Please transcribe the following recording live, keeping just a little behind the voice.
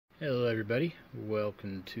Hello everybody,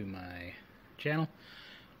 welcome to my channel.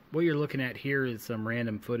 What you're looking at here is some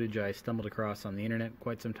random footage I stumbled across on the internet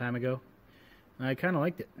quite some time ago. I kind of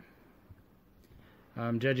liked it.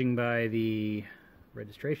 Judging by the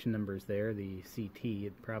registration numbers there, the CT,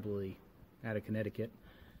 it's probably out of Connecticut.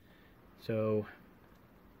 So,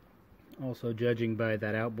 also judging by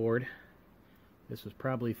that outboard, this was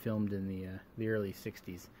probably filmed in the early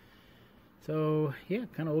 60s. So, yeah,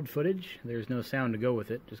 kind of old footage. There's no sound to go with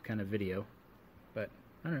it, just kind of video. But,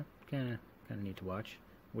 I don't know, kind of neat to watch.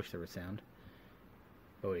 Wish there was sound.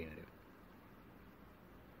 But what are you going to do?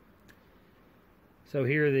 So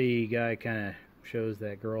here the guy kind of shows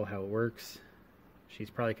that girl how it works. She's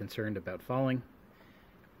probably concerned about falling,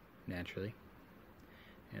 naturally.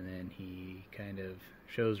 And then he kind of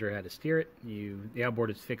shows her how to steer it. The outboard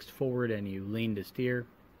is fixed forward and you lean to steer.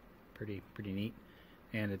 Pretty neat.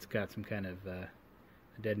 And it's got some kind of a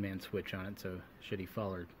dead man switch on it, so should he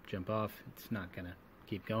fall or jump off, it's not gonna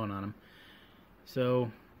keep going on him.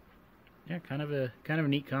 So yeah, kind of a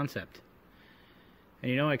neat concept.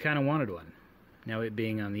 And you know, I kind of wanted one. Now, it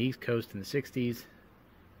being on the East Coast in the 60s,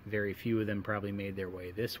 very few of them probably made their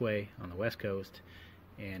way this way on the West Coast,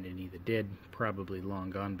 and it either did, probably long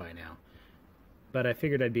gone by now. But I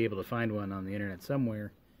figured I'd be able to find one on the internet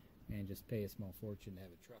somewhere and just pay a small fortune to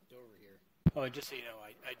have it trucked over here. Oh, just so you know,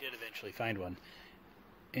 I did eventually find one.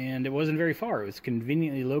 And it wasn't very far. It was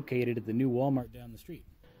conveniently located at the new Walmart down the street.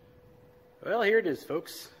 Well, here it is,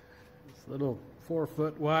 folks. This little 4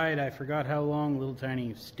 foot wide, I forgot how long, little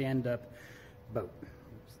tiny stand-up boat.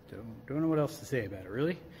 Don't know what else to say about it,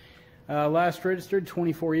 really. Last registered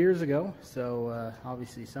 24 years ago, so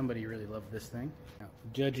obviously somebody really loved this thing. Now,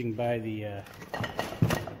 judging by the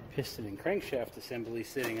piston and crankshaft assembly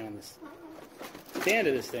sitting on the stand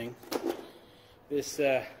of this thing, this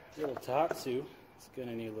little Tohatsu is going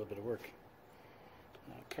to need a little bit of work.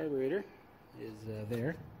 Carburetor is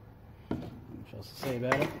there. Much else to say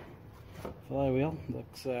about it. Flywheel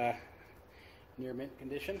looks near mint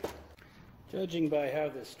condition. Judging by how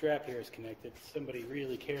the strap here is connected, somebody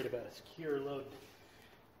really cared about a secure load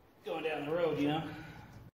going down the road, you know.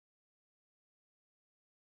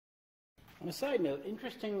 On a side note,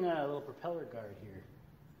 interesting little propeller guard here.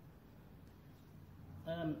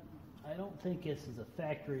 I don't think this is a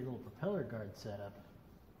factory little propeller guard setup,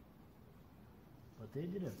 but they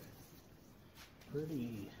did a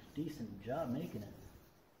pretty decent job making it.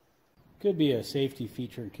 Could be a safety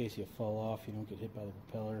feature in case you fall off, you don't get hit by the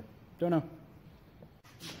propeller. Don't know.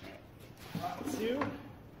 Lot 2.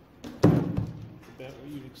 About what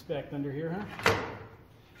you'd expect under here, huh?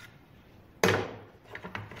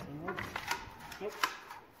 Nope.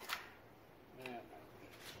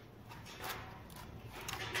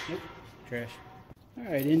 Nope. Trash.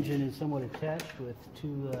 Alright, engine is somewhat attached with 2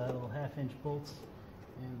 little 1/2-inch bolts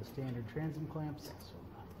and the standard transom clamps, so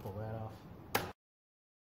I'll pull that off.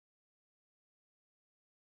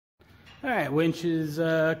 Alright, winch is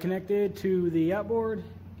connected to the outboard,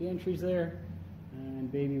 gantry's there,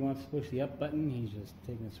 and baby wants to push the up button. He's just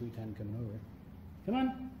taking a sweet time coming over. Come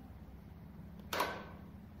on!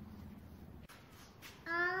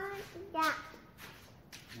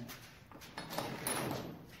 Yeah.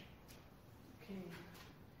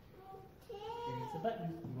 Here's the button.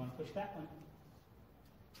 You want to push that one?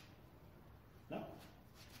 No?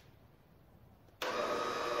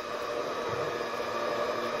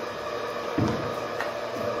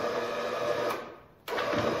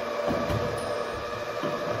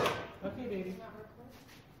 Okay, baby.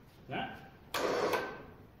 That?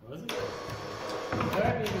 Was it?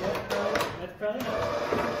 Alright, baby. That's probably not.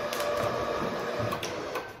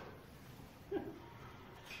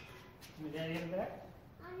 Can Daddy get it back?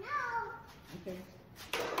 Oh no. Okay.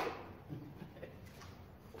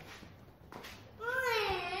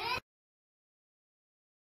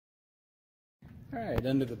 Alright,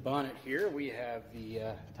 under the bonnet here we have the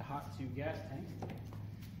Tohatsu gas tank.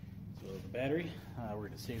 So the battery, we're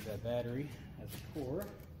going to save that battery as a core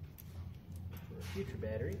for a future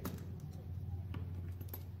battery.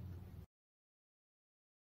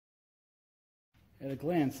 At a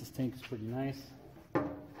glance, this tank is pretty nice.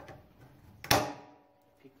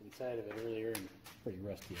 Peeked inside of it earlier and it's pretty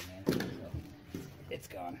rusty in there, so it's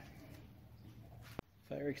gone.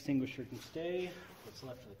 Fire extinguisher can stay. What's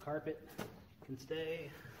left of the carpet can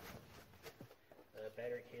stay.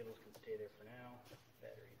 Battery cables can stay there for now.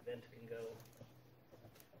 Battery vent can go.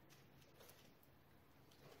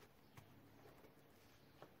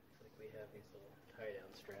 Looks like we have these little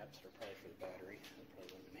tie-down straps that are probably for the battery. That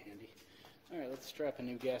probably would have been handy. Alright, let's strap a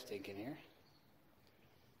new gas tank in here.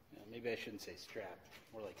 Maybe I shouldn't say strap,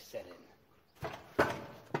 more like set in.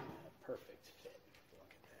 Perfect fit.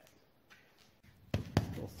 Look at that.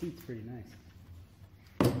 Well, seat's pretty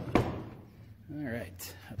nice.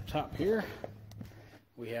 Alright, up top here,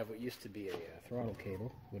 we have what used to be a throttle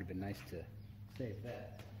cable. Would have been nice to save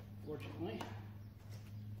that. Fortunately,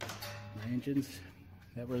 my engines,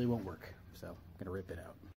 that really won't work, so I'm going to rip it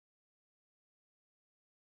out.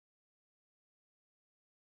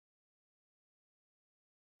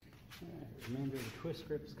 Remember, the twist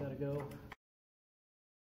grip's got to go.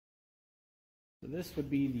 So this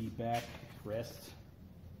would be the back rest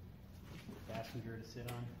for the passenger to sit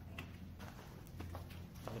on.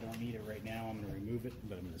 I don't need it right now. I'm going to remove it,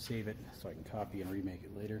 but I'm going to save it so I can copy and remake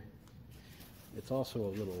it later. It's also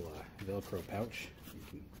a little Velcro pouch. You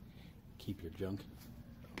can keep your junk.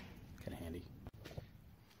 Kind of handy.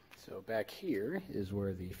 So back here is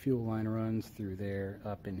where the fuel line runs through there,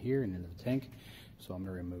 up in here and into the tank. So I'm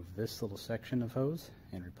going to remove this little section of hose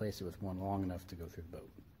and replace it with one long enough to go through the boat.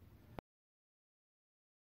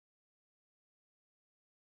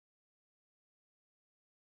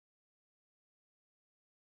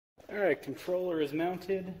 Alright, controller is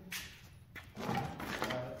mounted.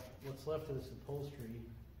 What's left of this upholstery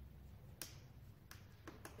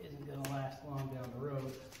isn't going to last long down the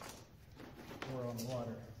road or on the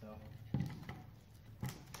water, so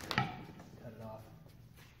cut it off,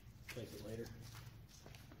 replace it later.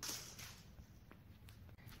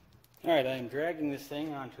 Alright, I am dragging this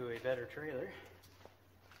thing onto a better trailer.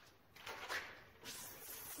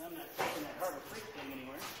 I'm not taking that harbor freight thing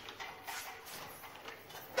anywhere.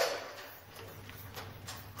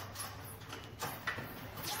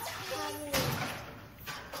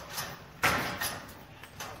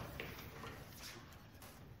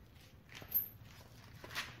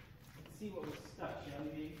 Let's see what was stuck, shall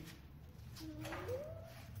we?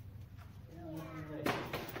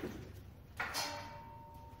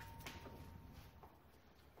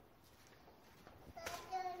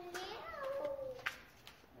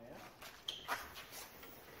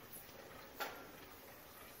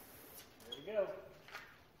 Go.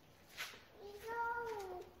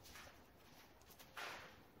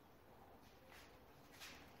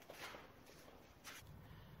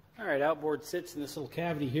 All right, outboard sits in this little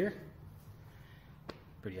cavity here.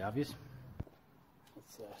 Pretty obvious.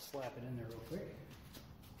 Let's slap it in there real quick.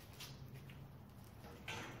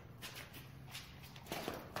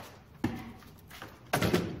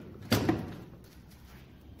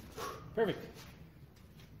 Perfect.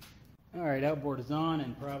 All right, outboard is on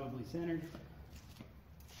and probably centered.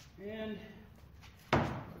 And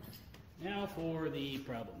now for the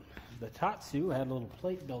problem. The Tatsu had a little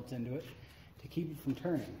plate built into it to keep it from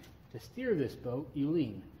turning. To steer this boat, you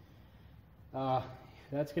lean.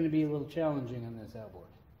 That's going to be a little challenging on this outboard,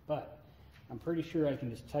 but I'm pretty sure I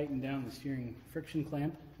can just tighten down the steering friction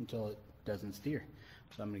clamp until it doesn't steer.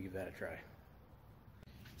 So I'm going to give that a try.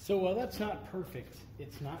 So while that's not perfect,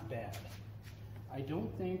 it's not bad. I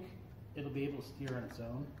don't think it'll be able to steer on its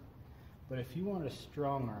own, but if you want to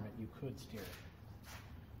strong arm it, you could steer it.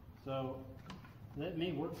 So that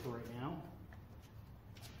may work for right now.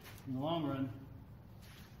 In the long run,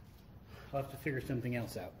 I'll have to figure something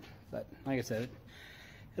else out. But like I said,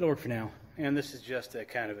 it'll work for now. And this is just a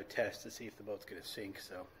kind of a test to see if the boat's going to sink,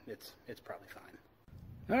 so it's probably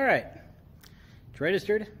fine. All right, it's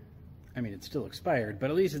registered. I mean, it's still expired, but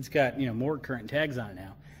at least it's got, you know, more current tags on it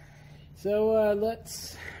now. So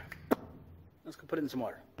let's go put it in some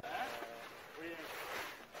water.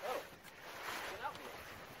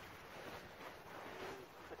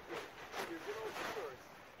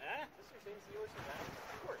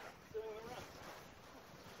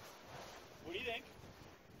 What do you think?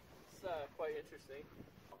 It's quite interesting.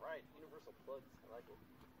 All right, universal plugs. I like it.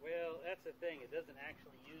 Well, that's the thing. It doesn't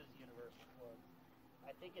actually use universal plugs.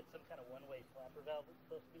 I think it's some kind of one-way flapper valve that's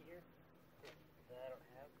supposed to be here that I don't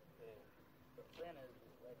have. The fin is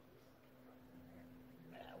wedges.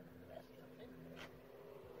 Ow, that's something.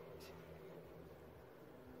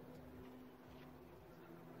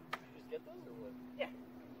 Did you just get those or what? Yeah.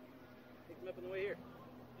 Picked them up on the way here.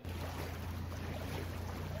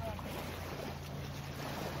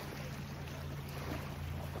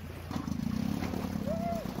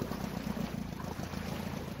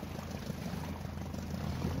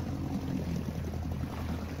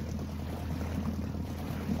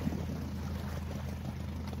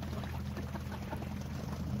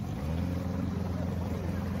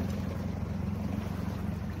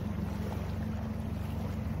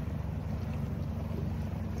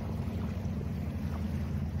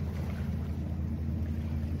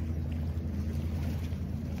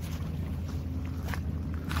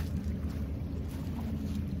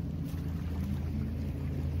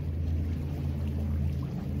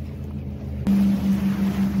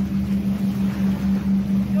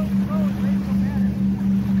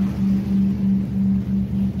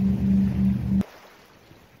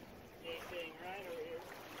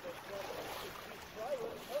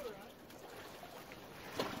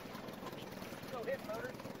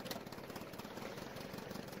 motor?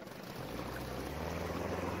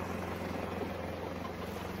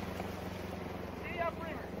 See ya,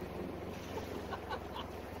 Bremer.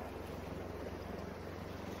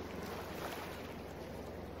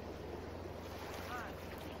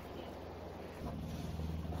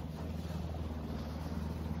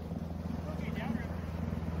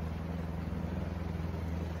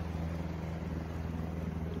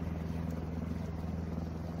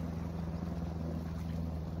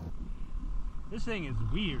 This thing is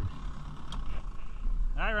weird.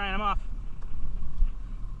 Alright, Ryan, I'm off.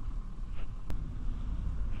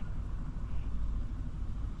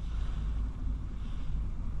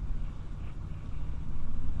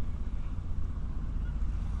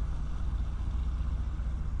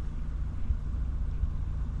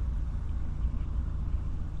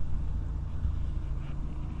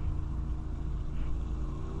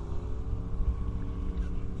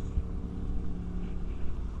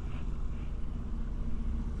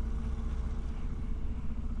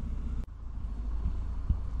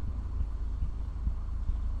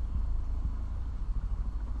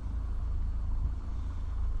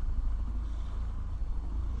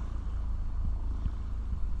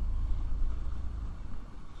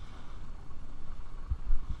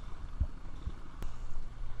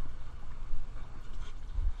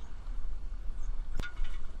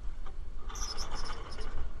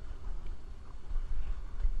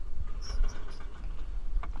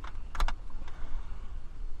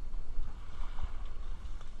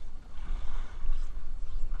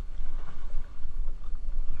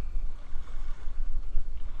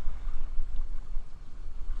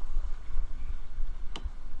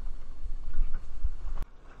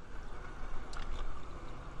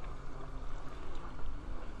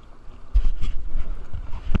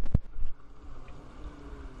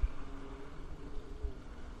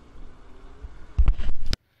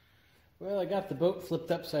 Well, I got the boat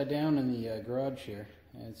flipped upside down in the garage here.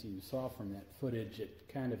 As you saw from that footage, it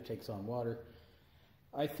kind of takes on water.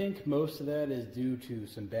 I think most of that is due to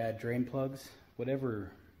some bad drain plugs.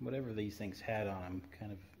 Whatever these things had on them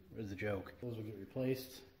kind of was a joke. Those will get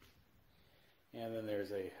replaced. And then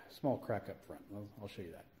there's a small crack up front. I'll show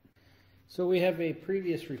you that. So we have a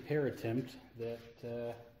previous repair attempt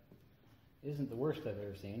that isn't the worst I've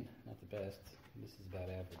ever seen. Not the best. This is about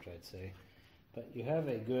average, I'd say. But you have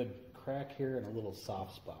a good crack here and a little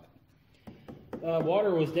soft spot.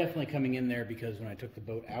 Water was definitely coming in there because when I took the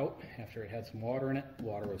boat out, after it had some water in it,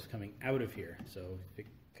 water was coming out of here. So if it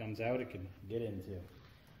comes out, it can get in too.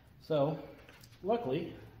 So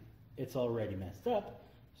luckily, it's already messed up.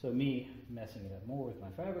 So me messing it up more with my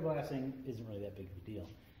fiberglassing isn't really that big of a deal.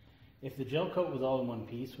 If the gel coat was all in one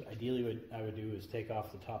piece, ideally what I would do is take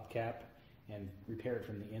off the top cap and repair it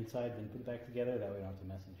from the inside, then put it back together. That way I don't have to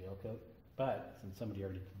mess in gel coat. But since somebody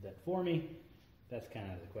already did that for me, that's kind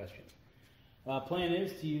of out of the question. Plan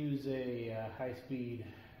is to use a high-speed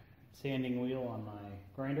sanding wheel on my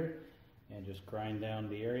grinder and just grind down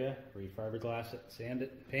the area, re-fiberglass it, sand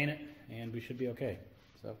it, paint it, and we should be okay.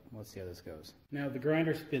 So let's see how this goes. Now the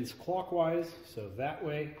grinder spins clockwise, so that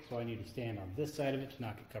way, so I need to stand on this side of it to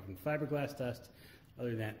not get covered in fiberglass dust.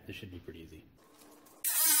 Other than that, this should be pretty easy.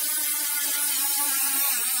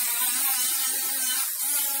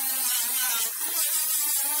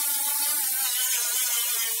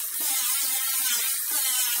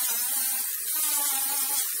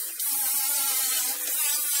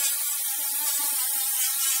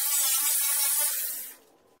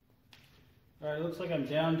 Alright, it looks like I'm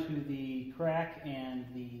down to the crack and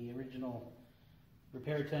the original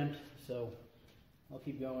repair attempt, so I'll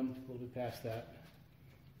keep going a little bit past that.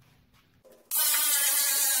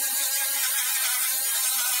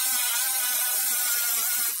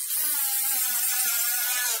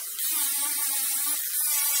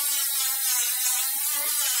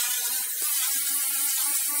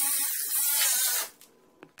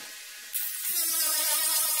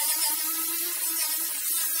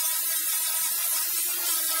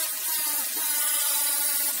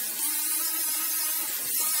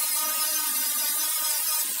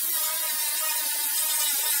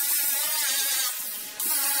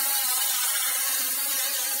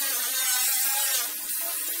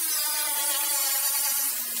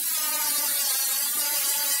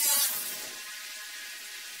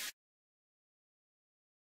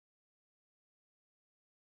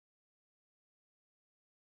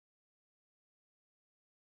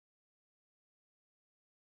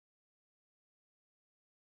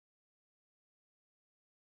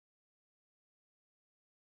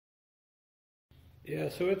 Yeah,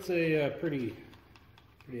 so it's a pretty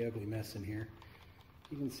ugly mess in here.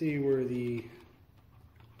 You can see where the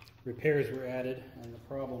repairs were added, and the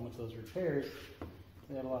problem with those repairs,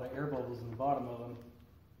 they had a lot of air bubbles in the bottom of them.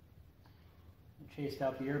 I chased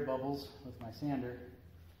out the air bubbles with my sander,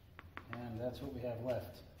 and that's what we have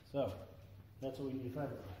left. So, that's what we need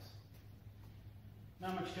fiberglass.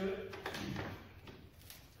 Not much to it.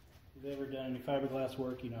 If you've ever done any fiberglass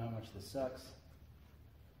work, you know how much this sucks.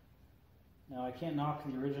 Now, I can't knock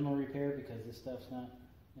the original repair because this stuff's not,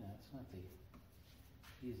 it's not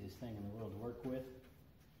the easiest thing in the world to work with.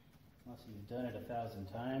 Unless you've done it 1,000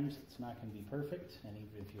 times, it's not going to be perfect. And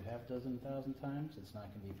even if you have done it 1,000 times, it's not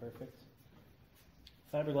going to be perfect.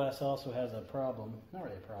 Fiberglass also has a problem, not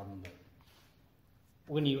really a problem, but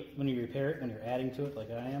when you repair it, when you're adding to it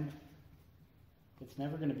like I am, it's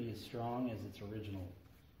never going to be as strong as its original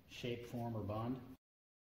shape, form, or bond.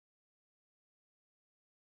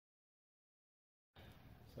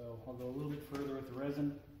 So I'll go a little bit further with the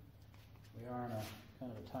resin. We are on a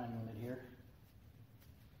kind of a time limit here.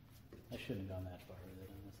 I shouldn't have gone that far with it,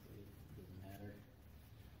 honestly. It doesn't matter.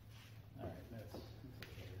 Alright, that's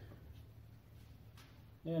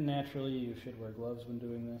okay. And naturally, you should wear gloves when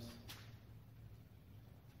doing this.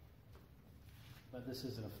 But this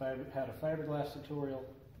isn't a how to fiberglass tutorial.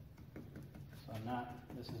 So I'm not,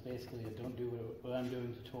 this is basically a don't do what I'm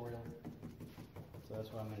doing tutorial. So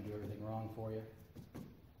that's why I'm going to do everything wrong for you.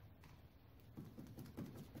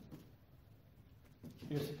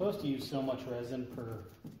 You're supposed to use so much resin per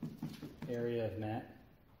area of mat,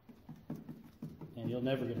 and you'll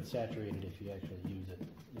never get it saturated if you actually use it.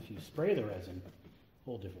 If you spray the resin,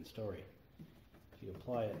 whole different story. If you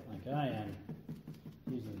apply it like I am,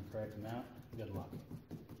 using the correct amount, good luck.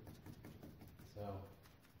 So,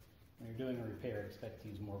 when you're doing a repair, expect to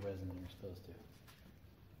use more resin than you're supposed to.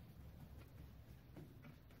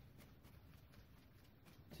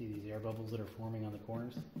 See these air bubbles that are forming on the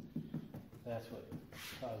corners? That's what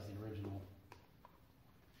caused the original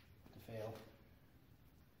to fail.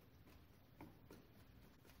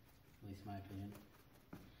 At least my opinion.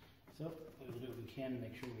 So, we'll do what we can to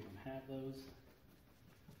make sure we don't have those.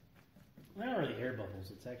 They're not really air bubbles,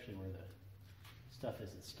 it's actually where the stuff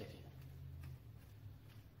isn't sticking.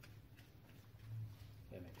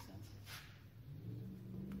 If that makes sense.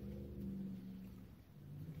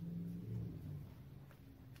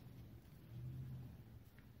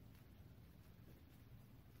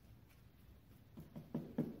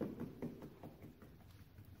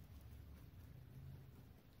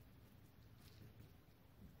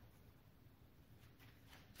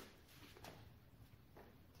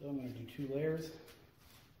 So I'm going to do 2 layers.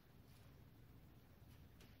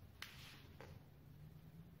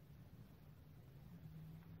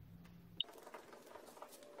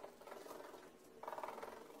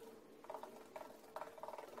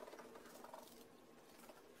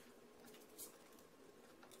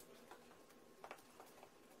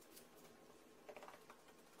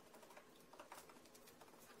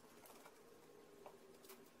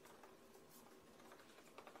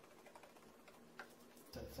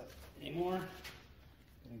 Sets up anymore.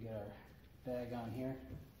 Gonna get our bag on here.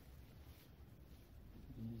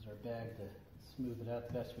 Use our bag to smooth it out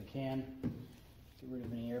the best we can. Get rid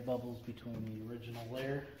of any air bubbles between the original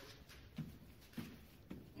layer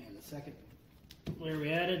and the second layer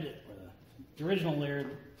we added, or the original layer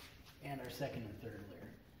and our second and third layer.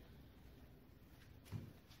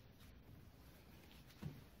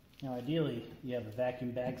 Now ideally you have a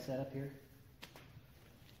vacuum bag set up here.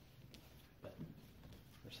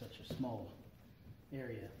 Such a small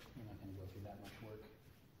area, you're not going to go through that much work.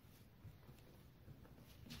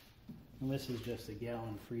 And this is just a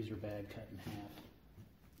gallon freezer bag cut in half.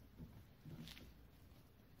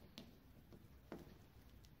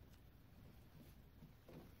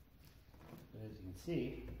 But as you can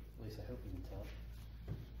see, at least I hope you can tell,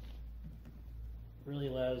 it really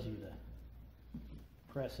allows you to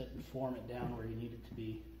press it and form it down where you need it to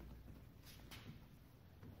be.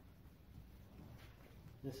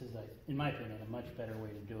 This is, in my opinion, a much better way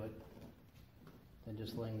to do it than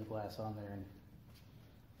just laying the glass on there and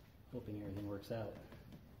hoping everything works out.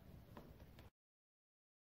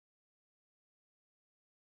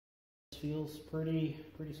 This feels pretty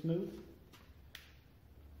smooth.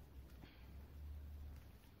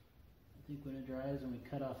 I think when it dries and we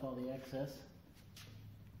cut off all the excess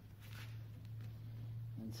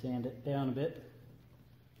and sand it down a bit,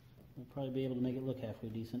 we'll probably be able to make it look halfway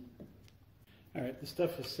decent. Alright, the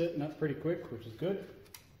stuff is sitting up pretty quick, which is good.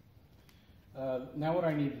 Now what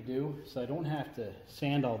I need to do, so I don't have to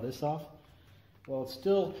sand all this off, well it's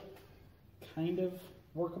still kind of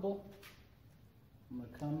workable. I'm going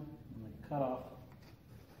to cut off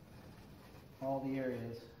all the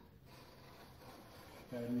areas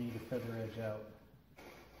that I need a feather edge out.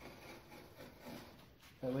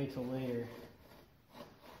 If I wait till later,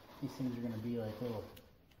 these things are going to be like little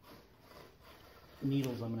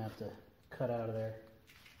needles I'm going to have to cut out of there.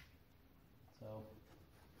 So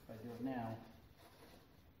if I do it now,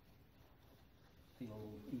 it'll feel a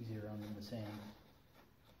little easier on the sand.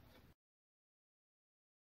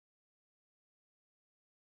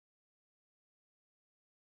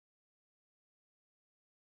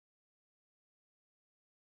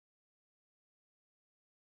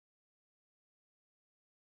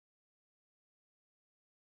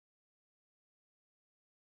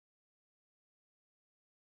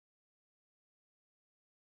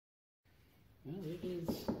 Well, it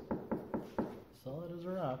is solid as a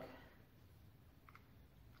rock.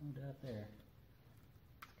 No doubt there.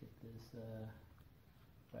 Let's get this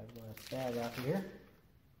fiberglass bag out of here.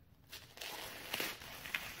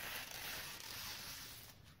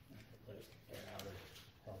 Let it get out or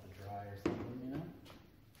help it dry or something, you know?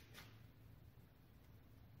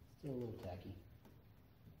 Still a little tacky.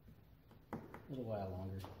 A little while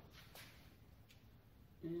longer.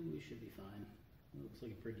 And we should be fine. It looks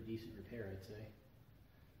like a pretty decent repair, I'd say.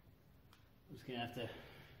 I'm just gonna have to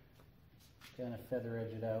kind of feather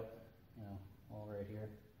edge it out, you know, all right here.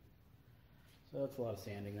 So that's a lot of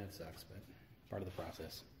sanding, that sucks, but part of the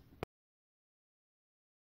process.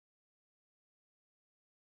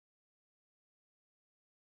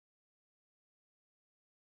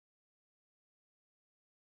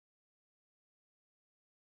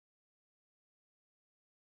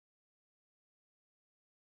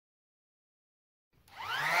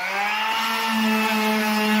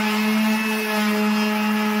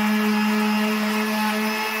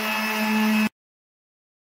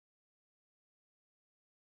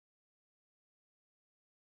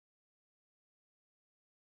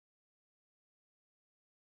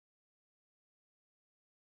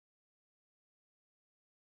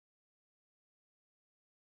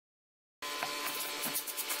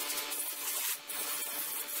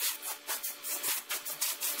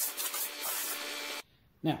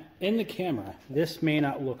 Now, in the camera, this may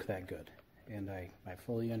not look that good, and I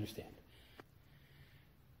fully understand.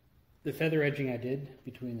 The feather edging I did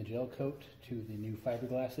between the gel coat to the new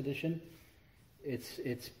fiberglass edition,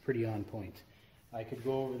 it's pretty on point. I could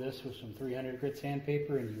go over this with some 300 grit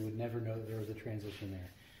sandpaper and you would never know there was a transition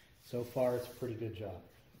there. So far, it's a pretty good job.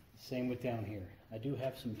 Same with down here. I do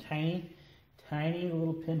have some tiny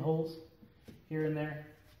little pinholes here and there.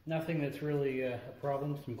 Nothing that's really a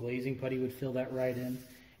problem. Some glazing putty would fill that right in,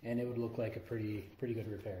 and it would look like a pretty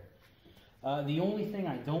good repair. The only thing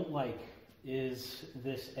I don't like is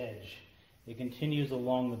this edge. It continues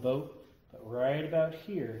along the boat, but right about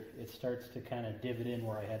here, it starts to kind of divot in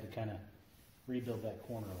where I had to kind of rebuild that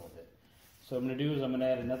corner a little bit. So what I'm going to do is I'm going to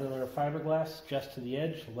add another layer of fiberglass just to the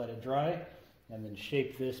edge, let it dry, and then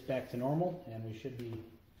shape this back to normal, and we should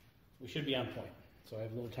be on point. So I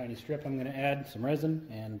have a little tiny strip I'm going to add, some resin,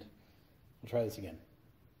 and we'll try this again.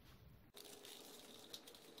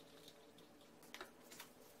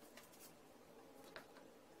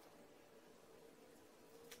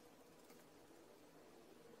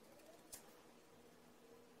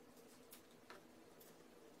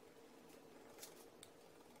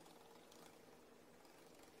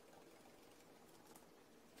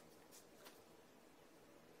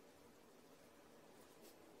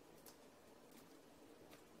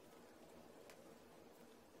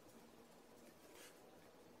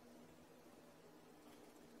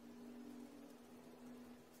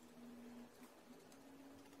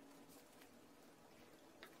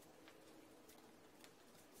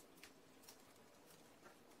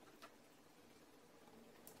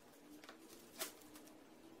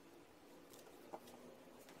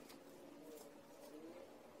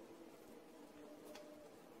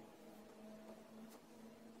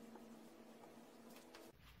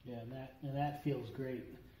 Yeah, and that feels great.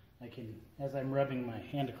 I can, as I'm rubbing my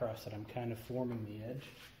hand across it, I'm kind of forming the edge,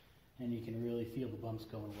 and you can really feel the bumps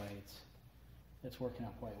going away. It's working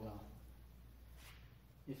out quite well.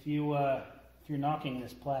 If you're knocking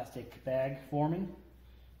this plastic bag forming,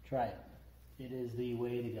 try it. It is the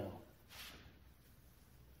way to go.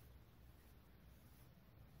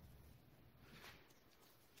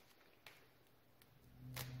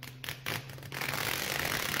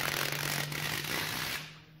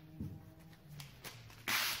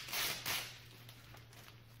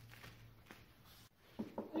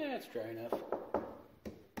 Yeah, it's dry enough.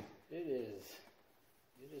 It is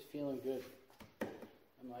feeling good.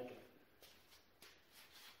 I'm liking it.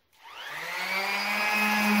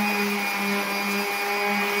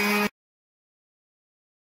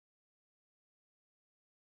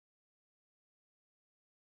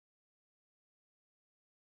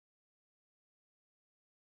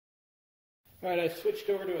 Alright, I switched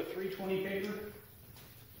over to a 320 paper.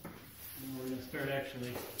 And we're going to start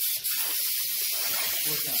actually work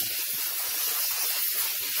on it.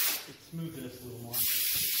 Let's smooth this a little more.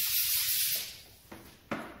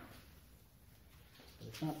 But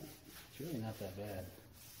it's really not that bad.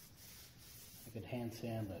 I could hand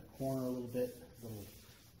sand the corner a little bit, a little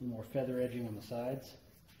more feather edging on the sides.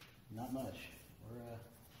 Not much.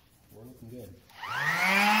 We're looking good.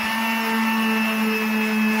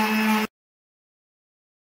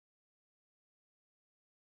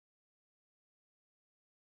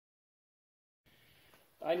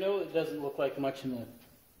 I know it doesn't look like much in the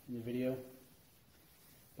video,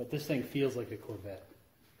 but this thing feels like a Corvette.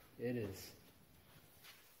 It is. It's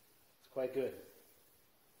quite good.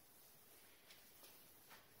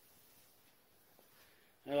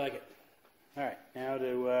 I like it. Alright, now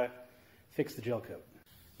to fix the gel coat.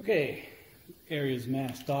 Okay, area's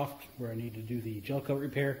masked off where I need to do the gel coat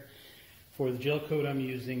repair. For the gel coat, I'm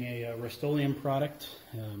using a Rust-Oleum product.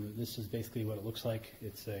 This is basically what it looks like.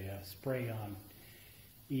 It's a spray-on,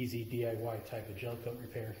 easy DIY type of gel coat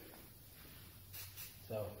repair.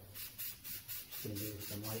 So, just going to do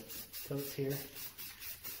some light coats here.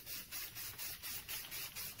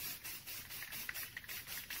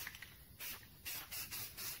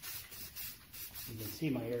 You can see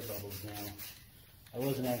my air bubbles now. I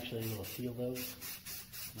wasn't actually able to feel those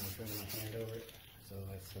when I was running my hand over it, so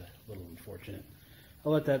that's a little unfortunate.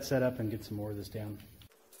 I'll let that set up and get some more of this down.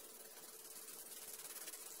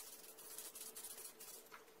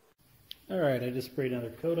 Alright, I just sprayed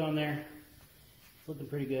another coat on there. It's looking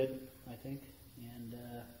pretty good, I think. And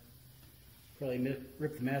probably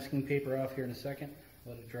rip the masking paper off here in a second,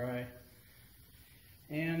 let it dry,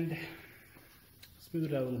 and smooth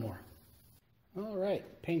it out a little more.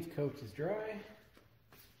 Alright, paint coat is dry.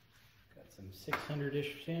 Got some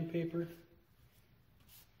 600-ish sandpaper.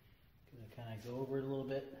 Gonna kind of go over it a little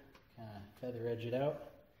bit, kind of feather edge it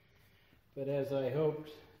out. But as I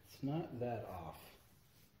hoped, it's not that off.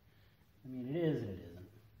 I mean, it is and it isn't.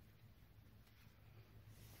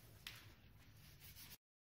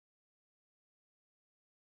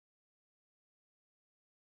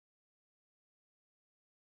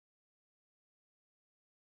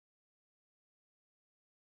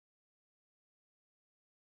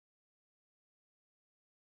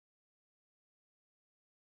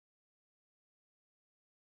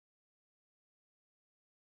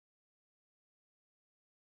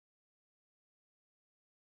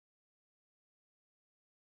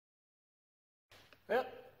 Well,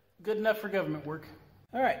 good enough for government work.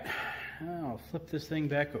 All right, I'll flip this thing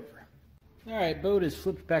back over. All right, boat is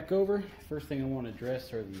flipped back over. First thing I want to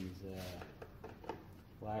address are these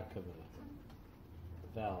lack of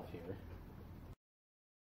a valve here.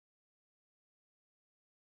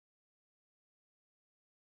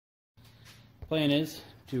 Plan is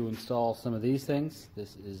to install some of these things.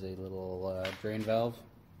 This is a little drain valve.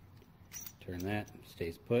 Turn that,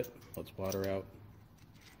 stays put, lets water out.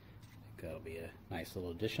 That'll be a nice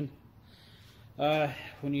little addition.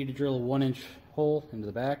 We need to drill a 1-inch hole into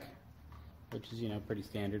the back, which is, pretty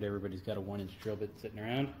standard. Everybody's got a 1-inch drill bit sitting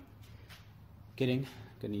around. Kidding.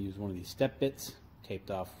 Going to use one of these step bits,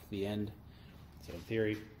 taped off the end. So in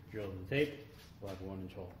theory, drill the tape, we'll have a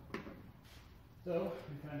 1-inch hole. So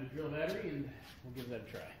we find a drill battery and we'll give that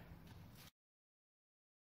a try.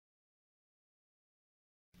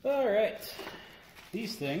 All right,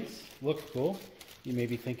 these things look cool. You may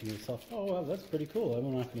be thinking to yourself, oh, well, that's pretty cool.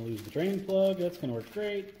 I'm not going to lose the drain plug. That's going to work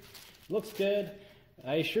great. Looks good.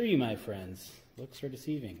 I assure you, my friends, looks are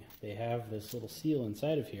deceiving. They have this little seal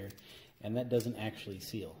inside of here, and that doesn't actually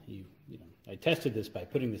seal. I tested this by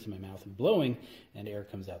putting this in my mouth and blowing, and air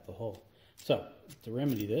comes out the hole. So, to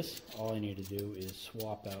remedy this, all I need to do is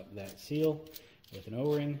swap out that seal with an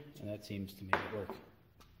O-ring, and that seems to make it work.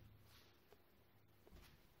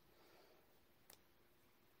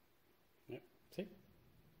 See?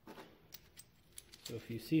 So if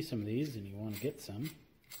you see some of these and you want to get some,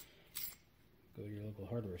 go to your local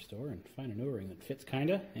hardware store and find an O-ring that fits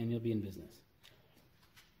kinda, and you'll be in business.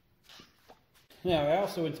 Now, I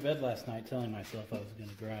also went to bed last night telling myself I was going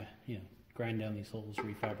to grind down these holes,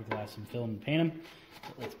 refiberglass them, fill them, and paint them.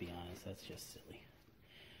 But let's be honest, that's just silly.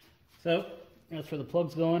 So, as for the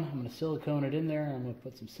plugs going, I'm going to silicone it in there. I'm going to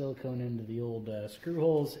put some silicone into the old screw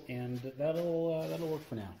holes, and that'll work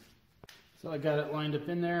for now. So I got it lined up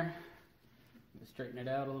in there. I'm going to straighten it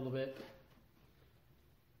out a little bit.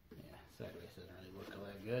 Yeah, sideways doesn't really look all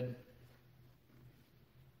that good.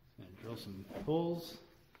 I'm going to drill some holes,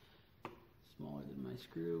 smaller than my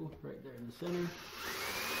screw, right there in the center.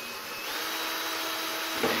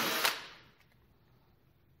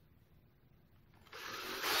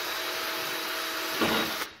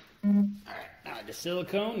 the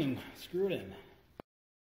silicone and screw it in.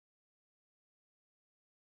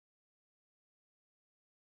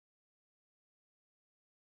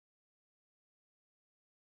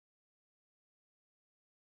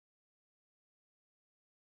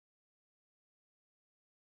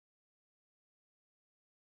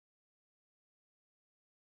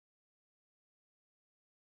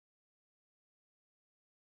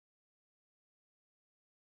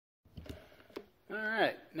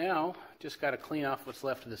 Alright, now just got to clean off what's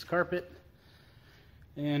left of this carpet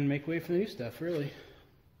and make way for the new stuff, really.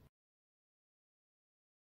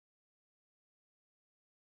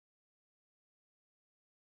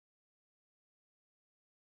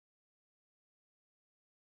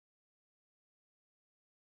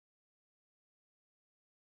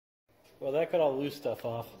 Well, that got all the loose stuff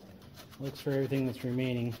off. Looks for everything that's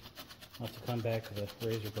remaining. I'll have to come back with a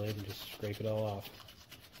razor blade and just scrape it all off.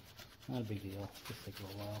 Not a big deal, just take a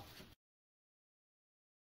little while.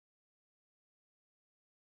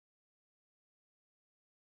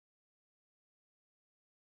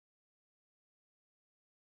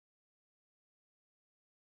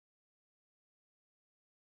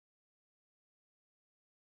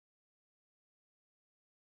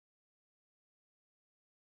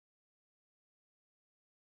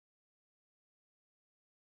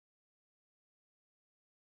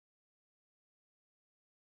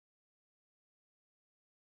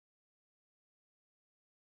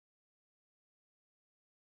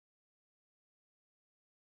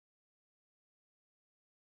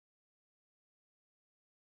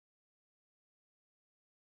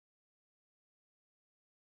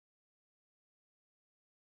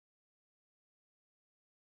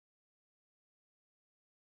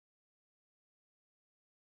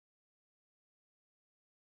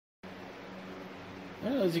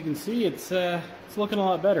 Well, as you can see, it's looking a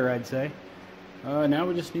lot better, I'd say. Now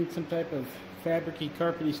we just need some type of fabricy,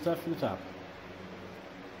 carpety stuff for the top.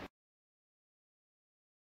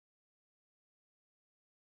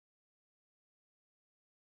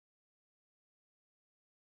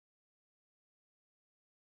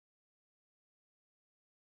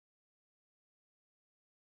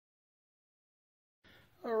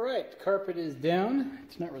 Alright, carpet is down.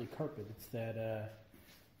 It's not really carpet, it's that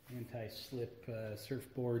anti-slip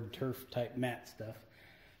surfboard turf type mat stuff.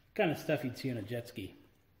 Kind of stuff you'd see on a jet ski.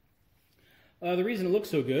 The reason it looks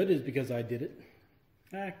so good is because I did it.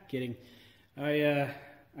 Kidding. I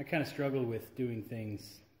kind of struggle with doing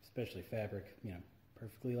things, especially fabric,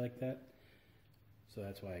 perfectly like that. So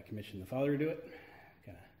that's why I commissioned the father to do it.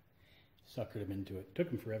 Kind of suckered him into it. Took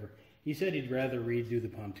him forever. He said he'd rather redo the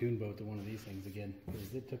pontoon boat than one of these things again,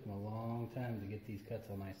 because it took him a long time to get these cuts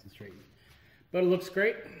all nice and straight. But it looks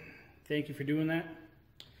great. Thank you for doing that.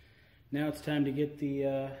 Now it's time to get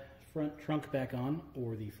the front trunk back on,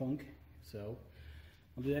 or the funk. So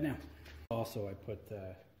I'll do that now. Also, I put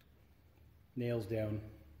nails down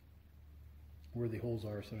where the holes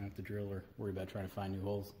are, so I don't have to drill or worry about trying to find new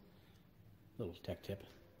holes. Little tech tip.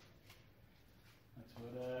 That's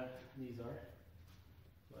what these are.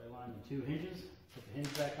 So I aligned the two hinges, put the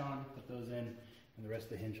hinge back on, put those in, and the rest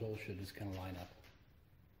of the hinge holes should just kind of line up.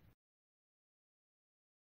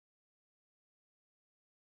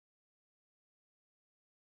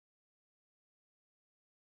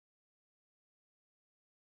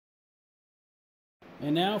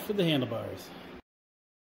 And now for the handlebars.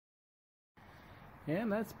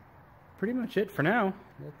 And that's pretty much it for now.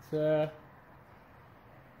 Let's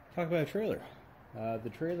talk about a trailer. The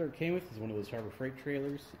trailer it came with is one of those Harbor Freight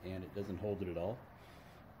trailers, and it doesn't hold it at all.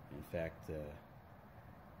 In fact,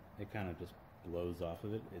 it kind of just blows off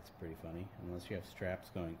of it. It's pretty funny. Unless you have straps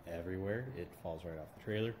going everywhere, it falls right off the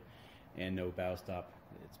trailer. And no bow stop.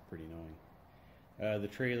 It's pretty annoying. The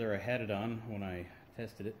trailer I had it on when I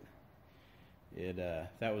tested it,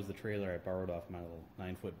 that was the trailer I borrowed off my little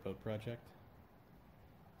 9-foot boat project.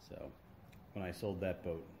 So when I sold that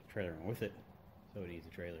boat, the trailer went with it, so it needs a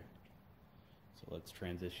trailer. So let's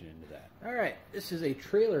transition into that. Alright, this is a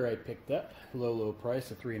trailer I picked up, low price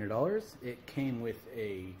of $300. It came with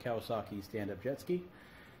a Kawasaki stand-up jet ski.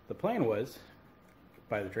 The plan was,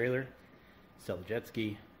 buy the trailer, sell the jet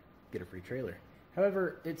ski, get a free trailer.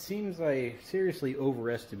 However, it seems I seriously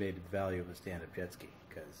overestimated the value of a stand-up jet ski,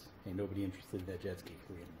 because ain't nobody interested in that jet ski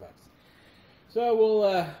for $300. So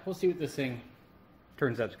we'll see what this thing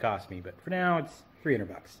turns out to cost me, but for now it's $300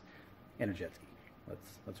 and a jet ski.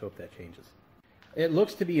 Let's hope that changes. It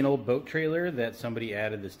looks to be an old boat trailer that somebody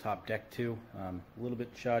added this top deck to. A little bit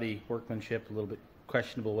shoddy workmanship, a little bit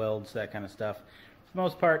questionable welds, that kind of stuff. For the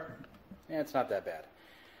most part, it's not that bad.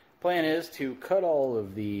 Plan is to cut all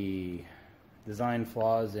of the design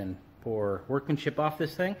flaws and poor workmanship off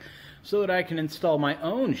this thing so that I can install my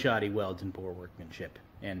own shoddy welds and poor workmanship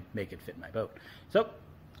and make it fit my boat. So,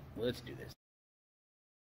 let's do this.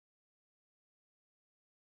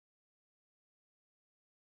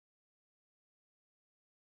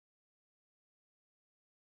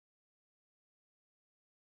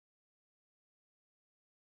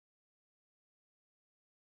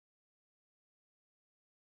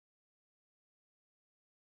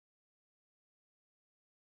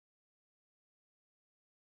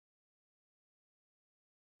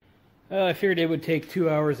 I figured it would take 2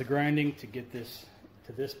 hours of grinding to get this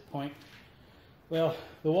to this point. Well,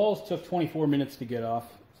 the walls took 24 minutes to get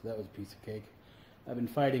off, so that was a piece of cake. I've been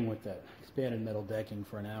fighting with that expanded metal decking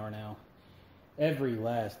for an hour now. Every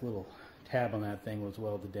last little tab on that thing was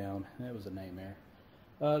welded down. That was a nightmare.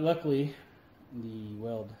 Luckily, the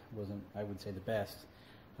weld wasn't, I would say, the best.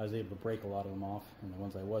 I was able to break a lot of them off, and the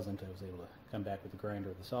ones I wasn't, I was able to come back with the grinder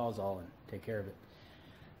or the Sawzall and take care of it.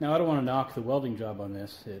 Now, I don't want to knock the welding job on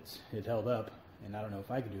this. It held up, and I don't know if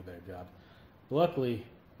I could do a better job. But luckily,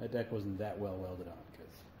 that deck wasn't that well welded on,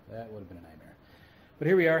 because that would have been a nightmare. But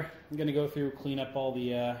here we are. I'm going to go through, clean up all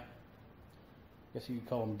the, I guess you could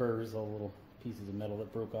call them burrs, all the little pieces of metal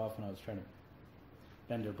that broke off when I was trying to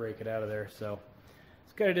bend or break it out of there. So,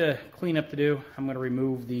 it's got a clean up to do. I'm going to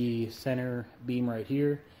remove the center beam right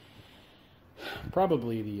here.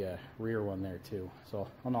 Probably the rear one there, too. So,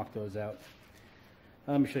 I'll knock those out.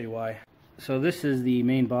 Let me show you why. So this is the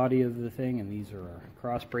main body of the thing, and these are our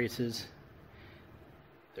cross braces.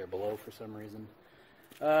 They're below for some reason.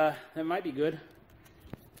 That might be good.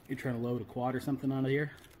 You're trying to load a quad or something onto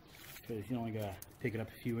here, because you only gotta pick it up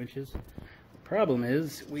a few inches. The problem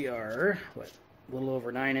is we are, what, a little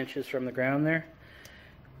over 9 inches from the ground there.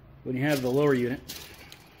 When you have the lower unit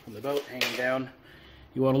from the boat hanging down,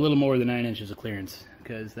 you want a little more than 9 inches of clearance,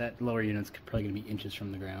 because that lower unit's probably gonna be inches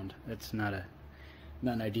from the ground. That's not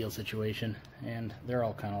an ideal situation, and they're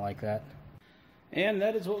all kind of like that. And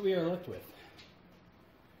that is what we are left with.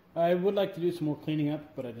 I would like to do some more cleaning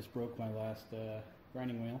up, but I just broke my last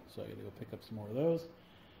grinding wheel, so I gotta go pick up some more of those.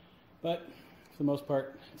 But for the most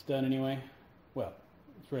part, it's done anyway. Well,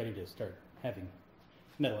 it's ready to start having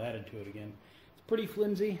metal added to it again. It's pretty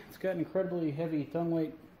flimsy. It's got an incredibly heavy tongue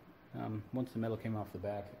weight. Once the metal came off the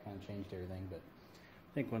back, it kind of changed everything, but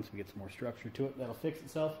I think once we get some more structure to it, that'll fix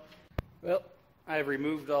itself. Well, I've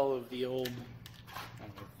removed all of the old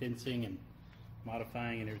fencing and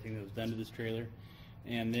modifying and everything that was done to this trailer,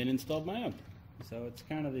 and then installed my own. So it's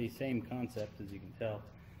kind of the same concept, as you can tell.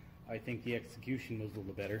 I think the execution was a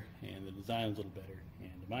little better, and the design was a little better,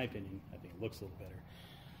 and in my opinion, I think it looks a little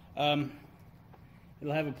better.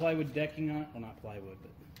 It'll have a plywood decking on it. Well, not plywood,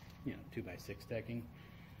 but, you know, 2x6 decking.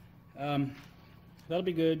 That'll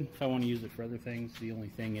be good if I want to use it for other things. The only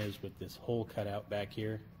thing is with this hole cut out back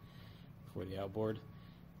here for the outboard,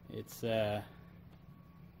 it's kind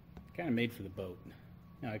of made for the boat.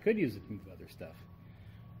 Now I could use it to move other stuff,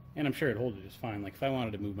 and I'm sure it'd hold it just fine. Like if I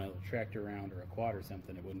wanted to move my little tractor around or a quad or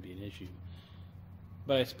something, it wouldn't be an issue.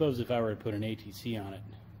 But I suppose if I were to put an ATC on it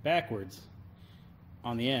backwards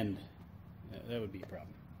on the end, that would be a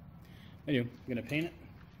problem. Anyway, I'm going to paint it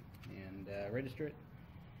and register it,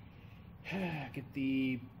 get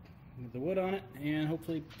the wood on it, and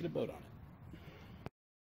hopefully get a boat on it.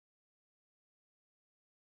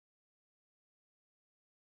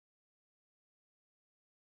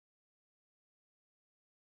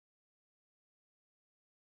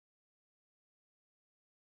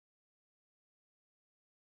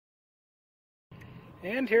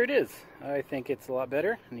 And here it is. I think it's a lot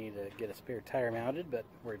better. I need to get a spare tire mounted, but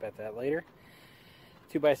worry about that later.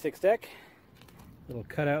 2x6 deck. Little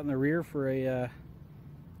cutout in the rear for a,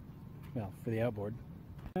 well, for the outboard.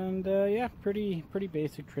 And yeah, pretty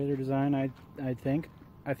basic trailer design. I think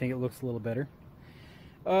it looks a little better.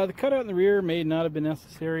 The cutout in the rear may not have been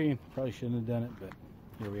necessary. Probably shouldn't have done it, but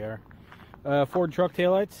here we are. Ford truck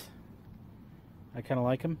taillights. I kind of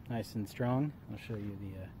like them, nice and strong. I'll show you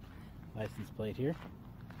the license plate here.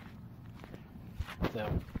 So,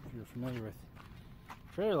 if you're familiar with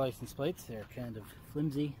trailer license plates, they're kind of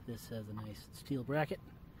flimsy. This has a nice steel bracket.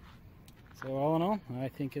 So all in all, I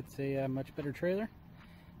think it's a much better trailer.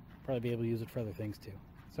 Probably be able to use it for other things too.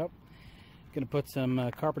 So, gonna put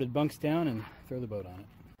some carpeted bunks down and throw the boat on it.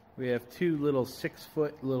 We have two little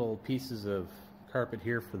 6-foot little pieces of carpet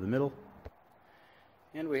here for the middle.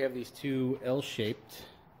 And we have these two L-shaped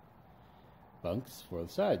bunks for the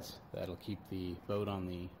sides. That'll keep the boat on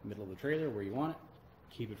the middle of the trailer where you want it,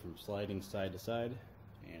 keep it from sliding side to side,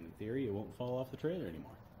 and in theory it won't fall off the trailer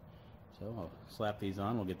anymore. So I'll slap these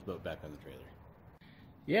on, we'll get the boat back on the trailer.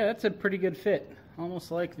 Yeah, that's a pretty good fit.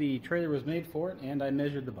 Almost like the trailer was made for it, and I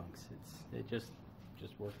measured the bunks. It just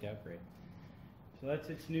worked out great. So that's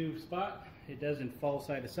its new spot. It doesn't fall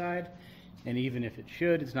side to side, and even if it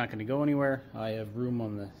should, it's not going to go anywhere. I have room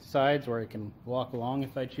on the sides where I can walk along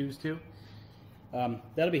if I choose to.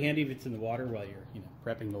 That'll be handy if it's in the water while you're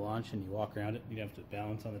prepping the launch and you walk around it. You don't have to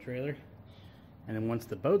balance on the trailer. And then once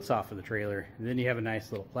the boat's off of the trailer, then you have a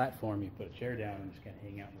nice little platform. You put a chair down and just kind of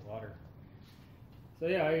hang out in the water. So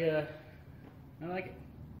yeah, I like it.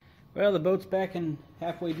 Well, the boat's back in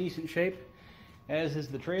halfway decent shape, as is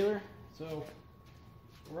the trailer. So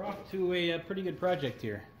we're off to a pretty good project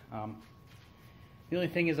here. The only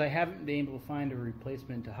thing is I haven't been able to find a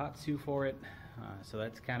replacement Tohatsu for it, so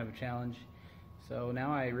that's kind of a challenge. So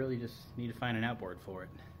now I really just need to find an outboard for it.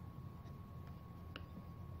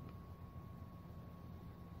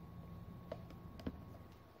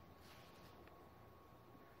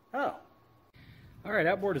 Oh, all right,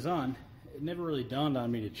 outboard is on. It never really dawned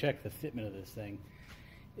on me to check the fitment of this thing.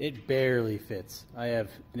 It barely fits. I have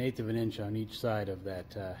 1/8 of an inch on each side of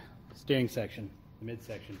that steering section, the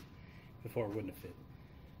midsection, before it wouldn't have fit.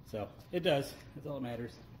 So it does. That's all that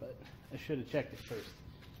matters. But I should have checked it first.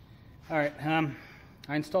 All right,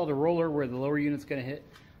 I installed a roller where the lower unit's going to hit.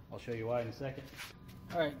 I'll show you why in a second.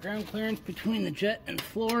 All right, ground clearance between the jet and the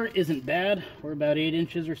floor isn't bad. We're about 8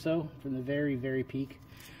 inches or so from the very, very peak,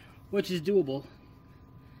 which is doable.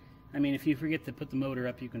 I mean, if you forget to put the motor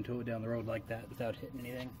up, you can tow it down the road like that without hitting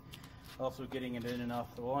anything. Also, getting it in and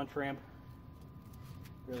off the launch ramp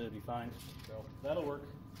really will be fine. So that'll work.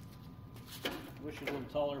 I wish it was a little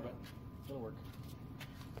taller, but it'll work.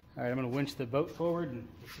 All right, I'm going to winch the boat forward and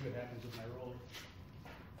see what happens with my roller.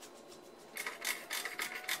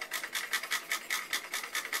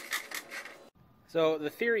 So the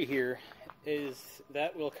theory here is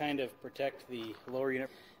that will kind of protect the lower unit,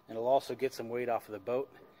 and it'll also get some weight off of the boat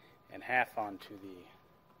and half onto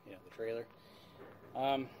the trailer.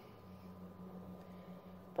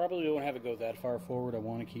 Probably won't have it go that far forward. I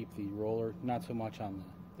want to keep the roller not so much on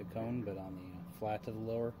the cone, but on the flat of the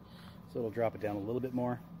lower, so it'll drop it down a little bit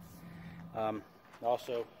more.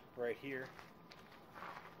 Also, right here,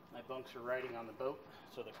 my bunks are riding on the boat,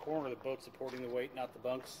 so the corner of the boat's supporting the weight, not the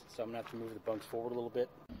bunks, so I'm going to have to move the bunks forward a little bit.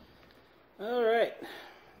 All right,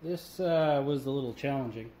 this was a little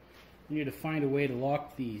challenging. I need to find a way to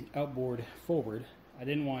lock the outboard forward. I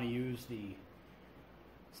didn't want to use the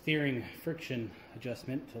steering friction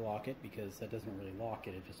adjustment to lock it because that doesn't really lock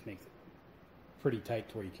it. It just makes it pretty tight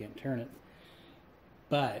to where you can't turn it.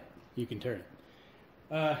 But you can turn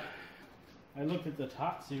it. I looked at the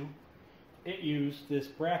Tohatsu. It used this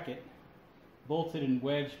bracket bolted and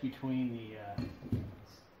wedged between the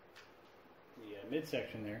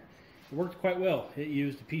midsection there. It worked quite well. It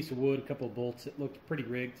used a piece of wood, a couple of bolts. It looked pretty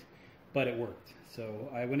rigged, but it worked. So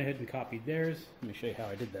I went ahead and copied theirs. Let me show you how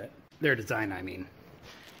I did that. Their design, I mean.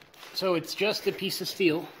 So it's just a piece of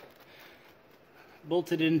steel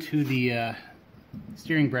bolted into the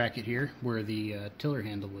steering bracket here where the tiller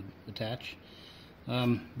handle would attach.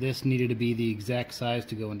 This needed to be the exact size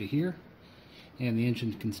to go into here, and the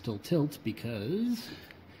engine can still tilt because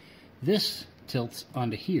this tilts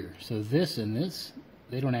onto here. So this and this,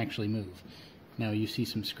 they don't actually move. Now you see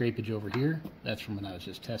some scrapage over here. That's from when I was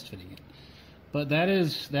just test fitting it. But that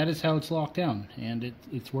is how it's locked down, and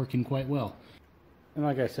it's working quite well. And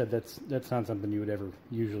like I said, that's not something you would ever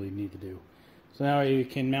usually need to do. So now you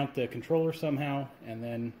can mount the controller somehow, and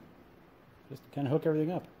then just kind of hook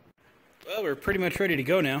everything up. Well, we're pretty much ready to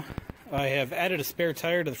go now. I have added a spare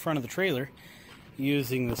tire to the front of the trailer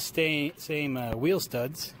using the same wheel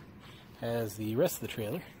studs as the rest of the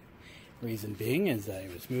trailer. Reason being is I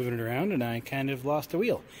was moving it around and I kind of lost a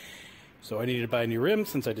wheel. So I needed to buy a new rim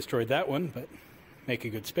since I destroyed that one, but make a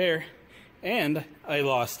good spare. And I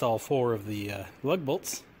lost all 4 of the lug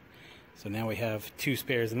bolts. So now we have 2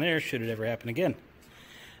 spares in there should it ever happen again.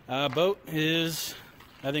 Boat is,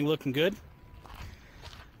 I think, looking good.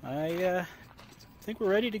 I think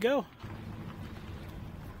we're ready to go.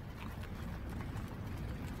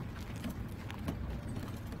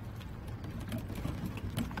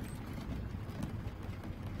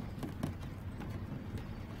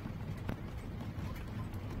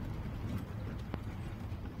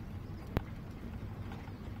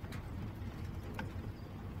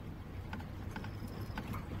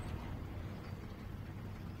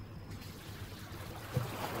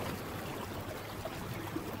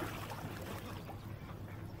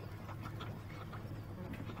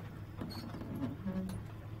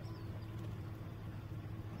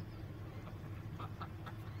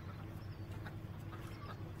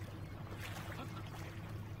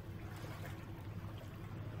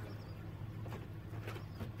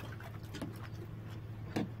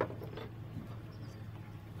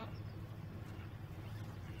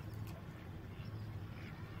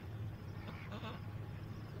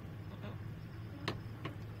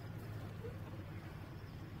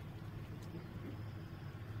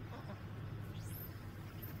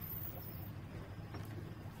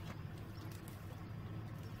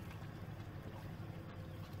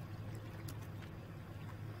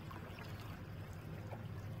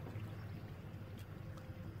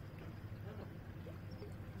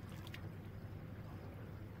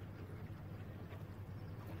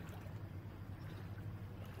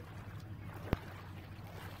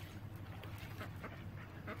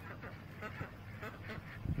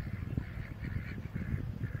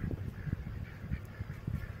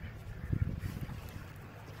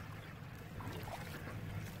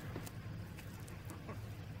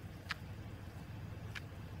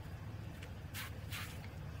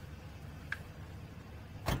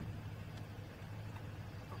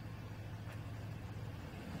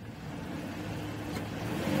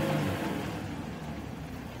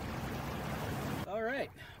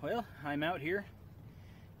 well, I'm out here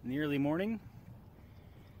in the early morning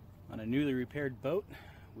on a newly repaired boat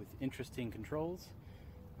with interesting controls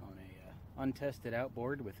on a untested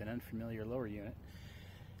outboard with an unfamiliar lower unit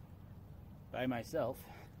by myself.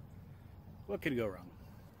 What could go wrong?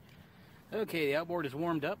 Okay, the outboard is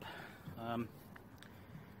warmed up.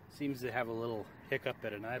 Seems to have a little hiccup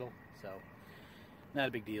at an idle, so not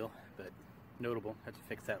a big deal, but notable. Have to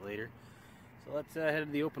fix that later. So let's head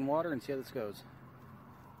to the open water and see how this goes.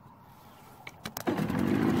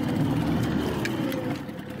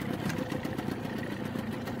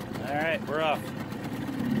 Alright, we're off.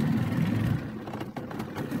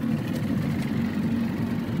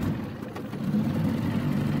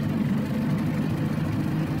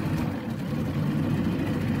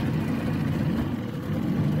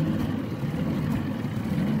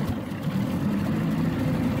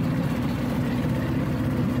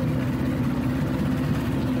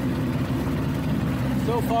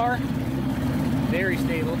 So far, very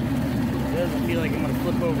stable. It doesn't feel like I'm going to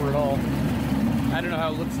flip over at all. I don't know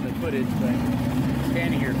how it looks in the footage, but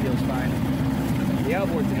standing here feels fine. The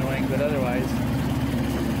outboard's annoying, but otherwise,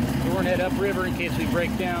 we're going to head upriver in case we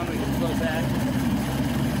break down. We can float back.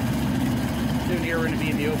 Soon here we're going to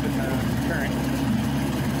be in the open current.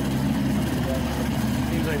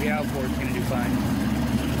 Seems like the outboard's going to do fine.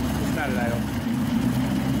 It's not an idle.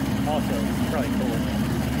 Also, it's probably cold.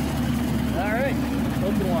 Alright,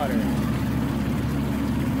 open water.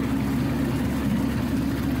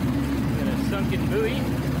 Got a sunken buoy.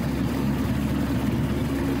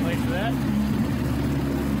 Good place for that.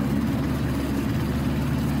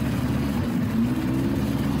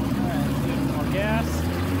 Alright, let's do some more gas.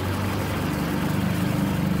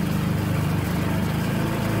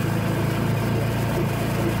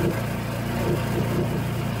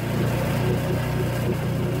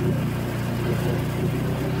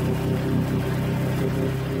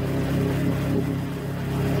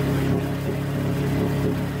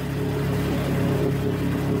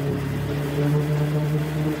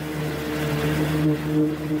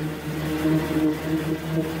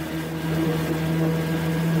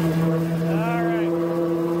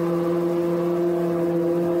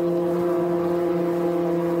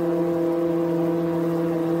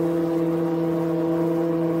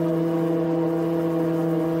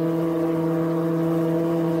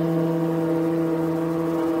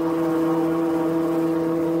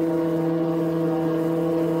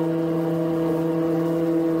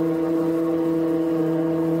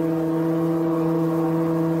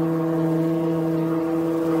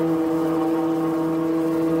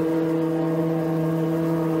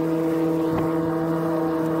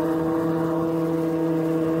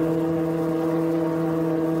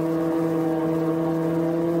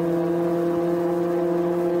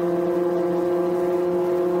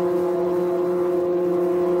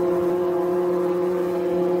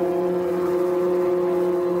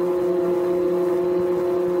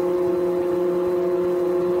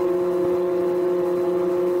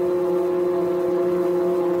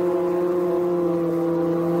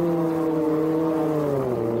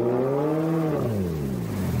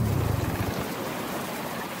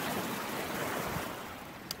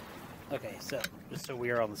 Okay, so just so we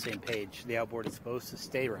are on the same page, the outboard is supposed to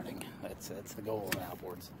stay running. That's the goal of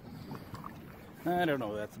outboards. I don't know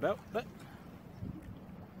what that's about, but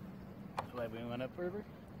that's why we went upriver.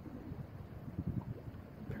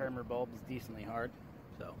 Primer bulb is decently hard,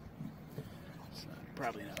 so it's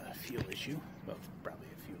probably not a fuel issue. Well, it's probably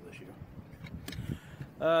a fuel issue.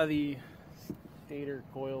 The stator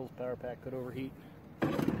coils power pack could overheat,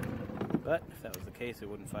 but if that was the case, it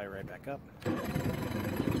wouldn't fire right back up.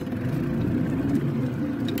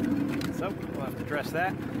 So we'll have to address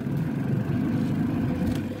that.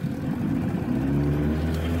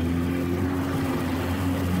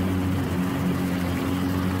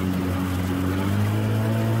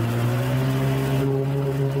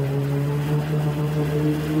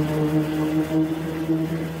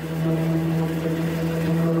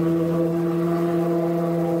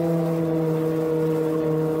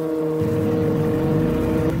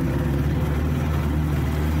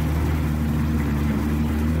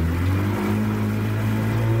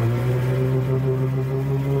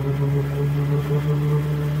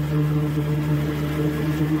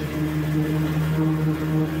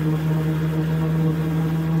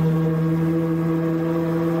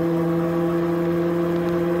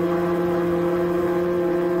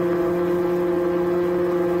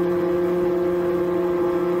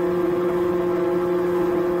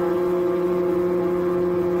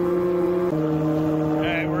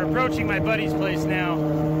 Approaching my buddy's place now.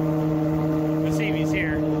 Let's see if he's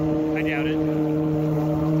here. I doubt it.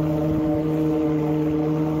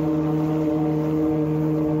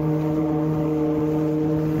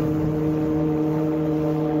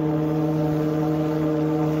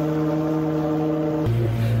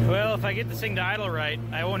 I get this thing to idle right,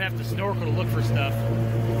 I won't have to snorkel to look for stuff.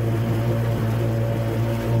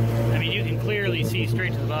 I mean, you can clearly see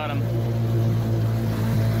straight to the bottom.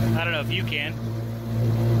 I don't know if you can.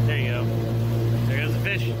 There you go. There goes the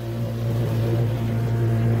fish.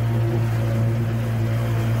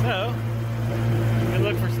 So, I'm gonna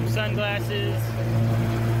look for some sunglasses,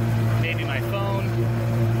 maybe my phone.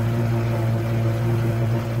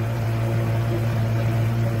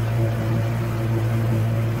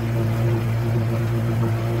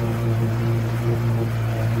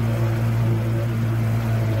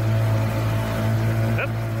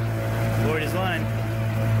 Oh, Lord is line.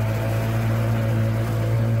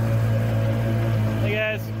 Hey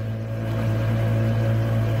guys.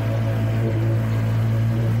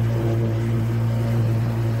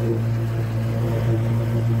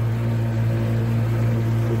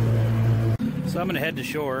 So I'm gonna head to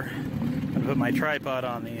shore. I'm gonna put my tripod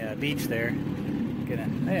on the beach there.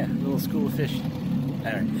 Yeah, a little school of fish.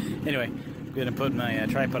 All right. Anyway, I'm gonna put my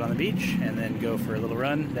tripod on the beach and then go for a little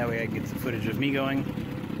run. That way I get some footage of me going.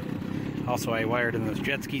 Also, I wired in this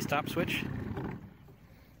jet ski stop switch.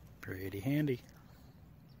 Pretty handy.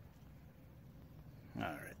 All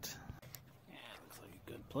right. Yeah, looks like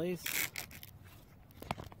a good place.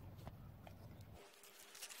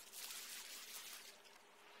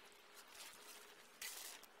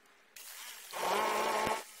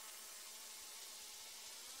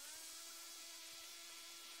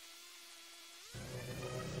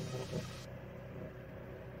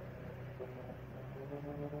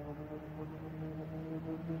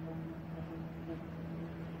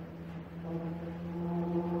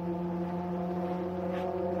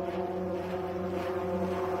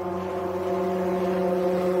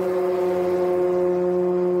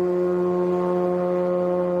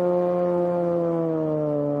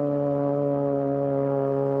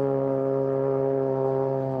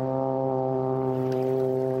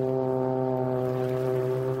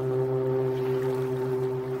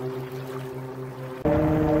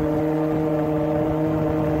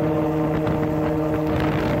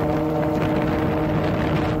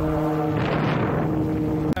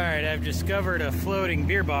 Discovered a floating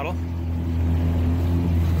beer bottle,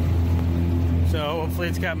 so hopefully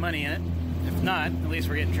it's got money in it. If not, at least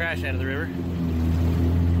we're getting trash out of the river.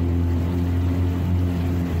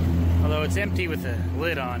 Although it's empty with the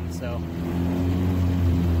lid on, so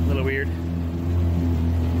a little weird.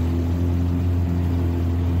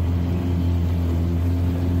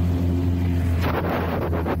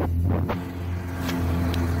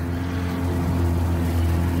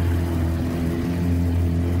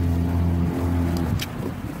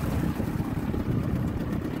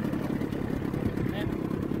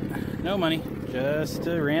 No money, just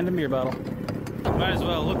a random beer bottle. Might as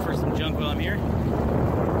well look for some junk while I'm here.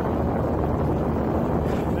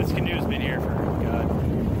 This canoe's been here for,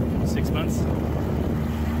 God, 6 months.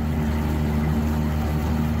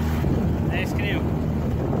 Nice canoe.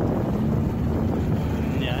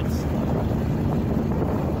 Nuts.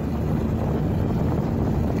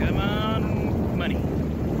 Come on, money.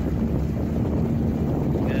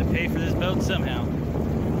 Gotta pay for this boat somehow.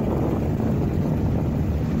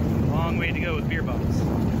 Long way to go with beer bottles.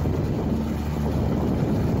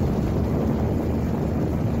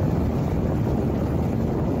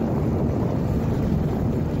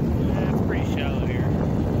 Yeah, it's pretty shallow here.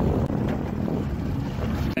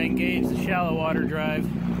 I engaged the shallow water drive,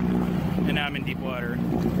 and now I'm in deep water.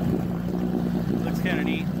 Looks kind of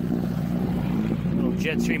neat. A little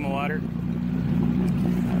jet stream of water.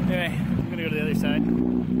 Anyway, I'm gonna go to the other side.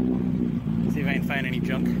 See if I can find any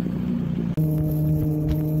junk.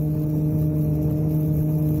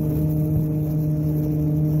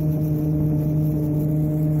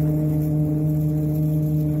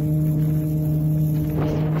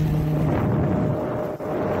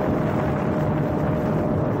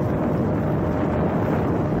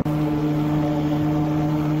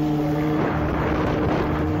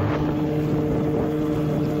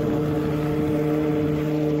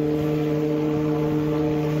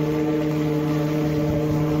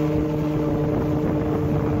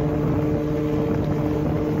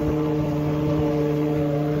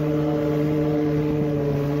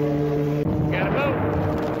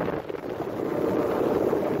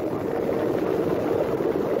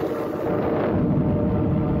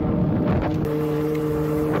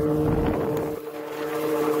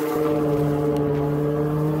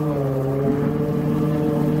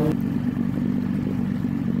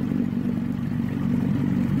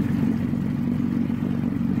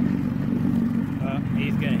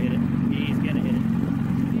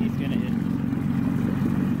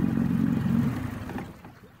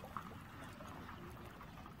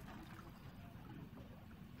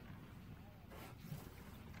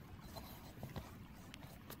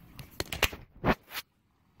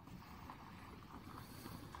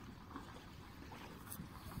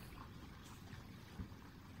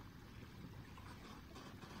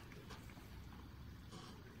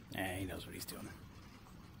 He knows what he's doing.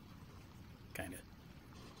 Kinda.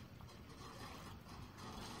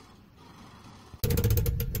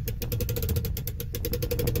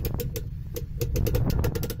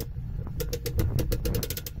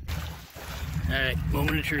 Alright,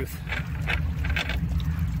 moment of truth.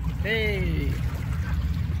 Hey!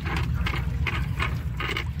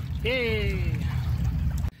 Yay!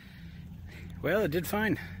 Well, it did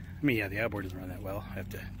fine. I mean, yeah, the outboard doesn't run that well. I have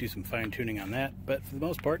to do some fine tuning on that, but for the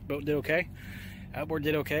most part, boat did okay. Outboard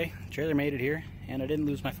did okay. Trailer made it here, and I didn't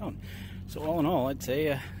lose my phone. So all in all, I'd say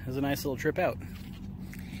it was a nice little trip out.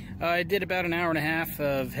 I did about an hour and a half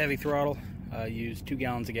of heavy throttle. Used 2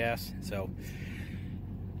 gallons of gas, so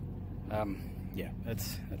yeah,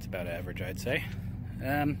 that's about average, I'd say.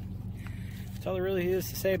 That's all there really is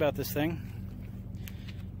to say about this thing.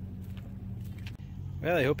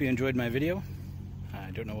 Well, I hope you enjoyed my video.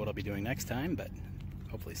 I don't know what I'll be doing next time, but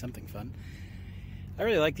hopefully something fun. I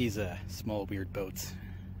really like these small weird boats.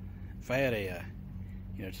 If I had a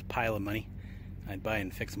just a pile of money, I'd buy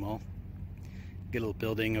and fix them all. Get a little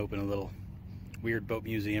building, open a little weird boat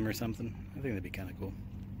museum or something. I think that'd be kind of cool.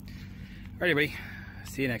 Alright, everybody.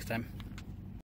 See you next time.